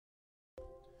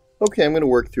Okay, I'm going to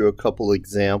work through a couple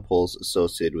examples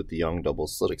associated with the Young double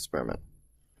slit experiment.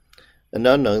 An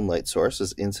unknown light source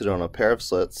is incident on a pair of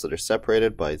slits that are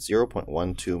separated by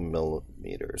 0.12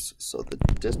 millimeters. So the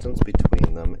distance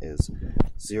between them is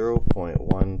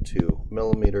 0.12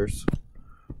 millimeters,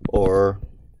 or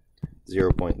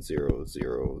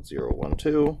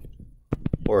 0.00012,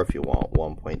 or if you want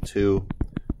 1.2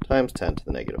 times 10 to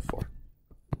the negative 4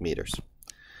 meters.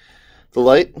 The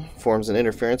light forms an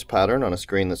interference pattern on a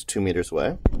screen that's 2 meters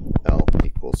away. L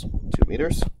equals 2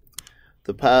 meters.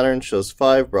 The pattern shows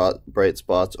 5 bright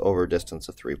spots over a distance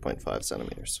of 3.5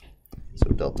 centimeters. So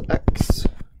delta x,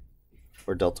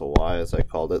 or delta y as I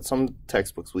called it. Some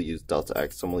textbooks will use delta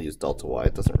x, some will use delta y.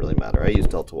 It doesn't really matter. I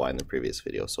used delta y in the previous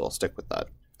video, so I'll stick with that.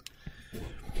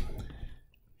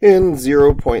 In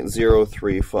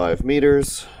 0.035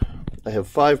 meters, I have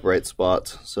 5 bright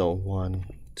spots. So 1,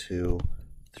 2,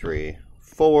 3,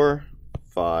 4,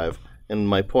 5, and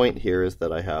my point here is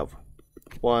that I have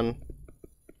 1,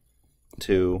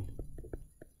 2,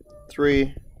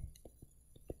 3,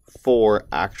 4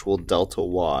 actual delta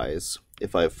y's.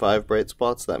 If I have 5 bright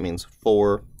spots, that means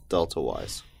 4 delta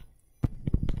y's.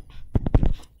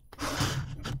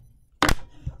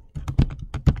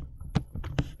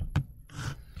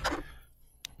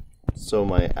 So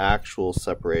my actual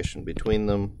separation between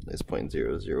them is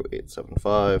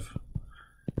 0.00875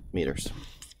 meters.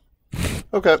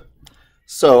 Okay,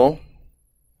 so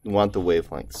we want the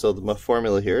wavelength. So the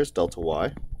formula here is delta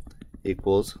y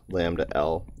equals lambda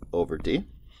L over D.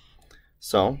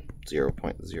 So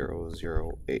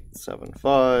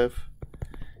 0.00875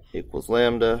 equals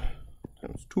lambda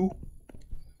times 2,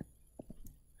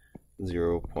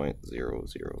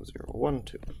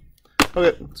 0.00012.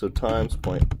 Okay, so times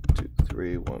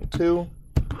 0.2312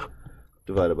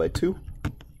 divided by 2,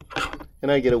 and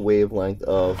I get a wavelength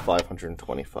of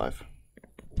 525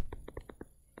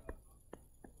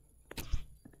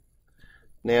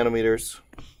 nanometers.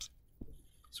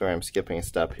 Sorry, I'm skipping a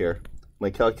step here. My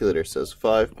calculator says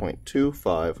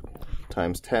 5.25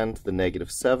 times 10 to the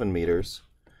negative 7 meters.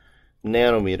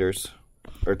 Nanometers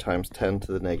are times 10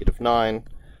 to the negative 9.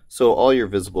 So all your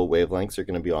visible wavelengths are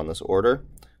going to be on this order.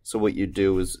 So what you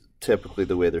do is, typically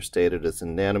the way they're stated is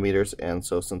in nanometers, and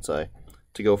so to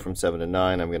go from 7 to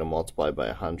 9, I'm going to multiply by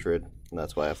 100, and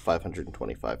that's why I have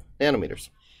 525 nanometers.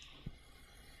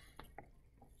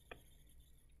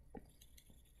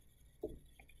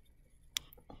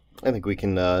 I think we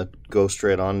can go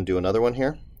straight on and do another one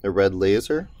here. A red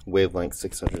laser, wavelength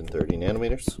 630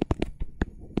 nanometers.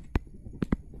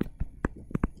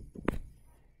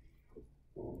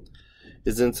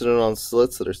 Is incident on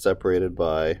slits that are separated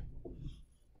by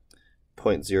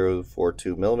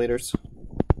 0.042 millimeters.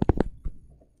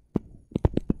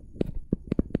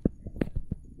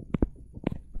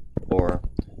 Or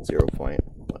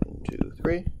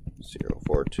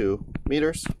 0.123042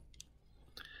 meters.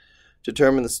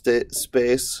 Determine the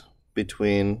space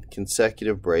between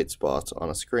consecutive bright spots on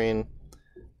a screen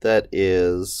that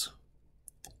is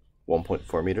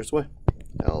 1.4 meters away.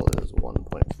 L is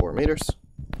 1.4 meters.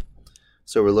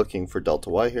 So we're looking for delta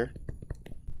y here.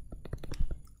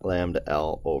 Lambda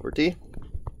L over D.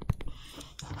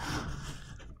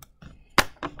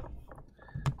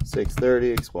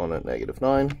 630 exponent negative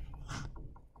 9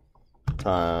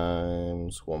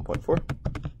 times 1.4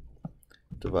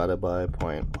 divided by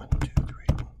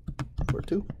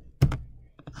 0.12342.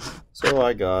 So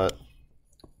I got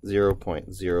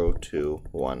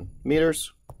 0.021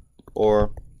 meters,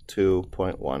 or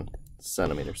 2.1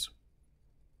 centimeters.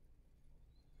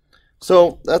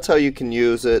 So that's how you can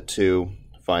use it to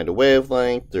find a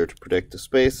wavelength or to predict the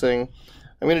spacing.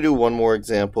 I'm going to do one more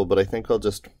example, but I think I'll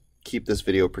just keep this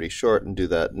video pretty short and do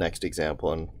that next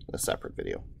example in a separate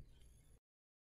video.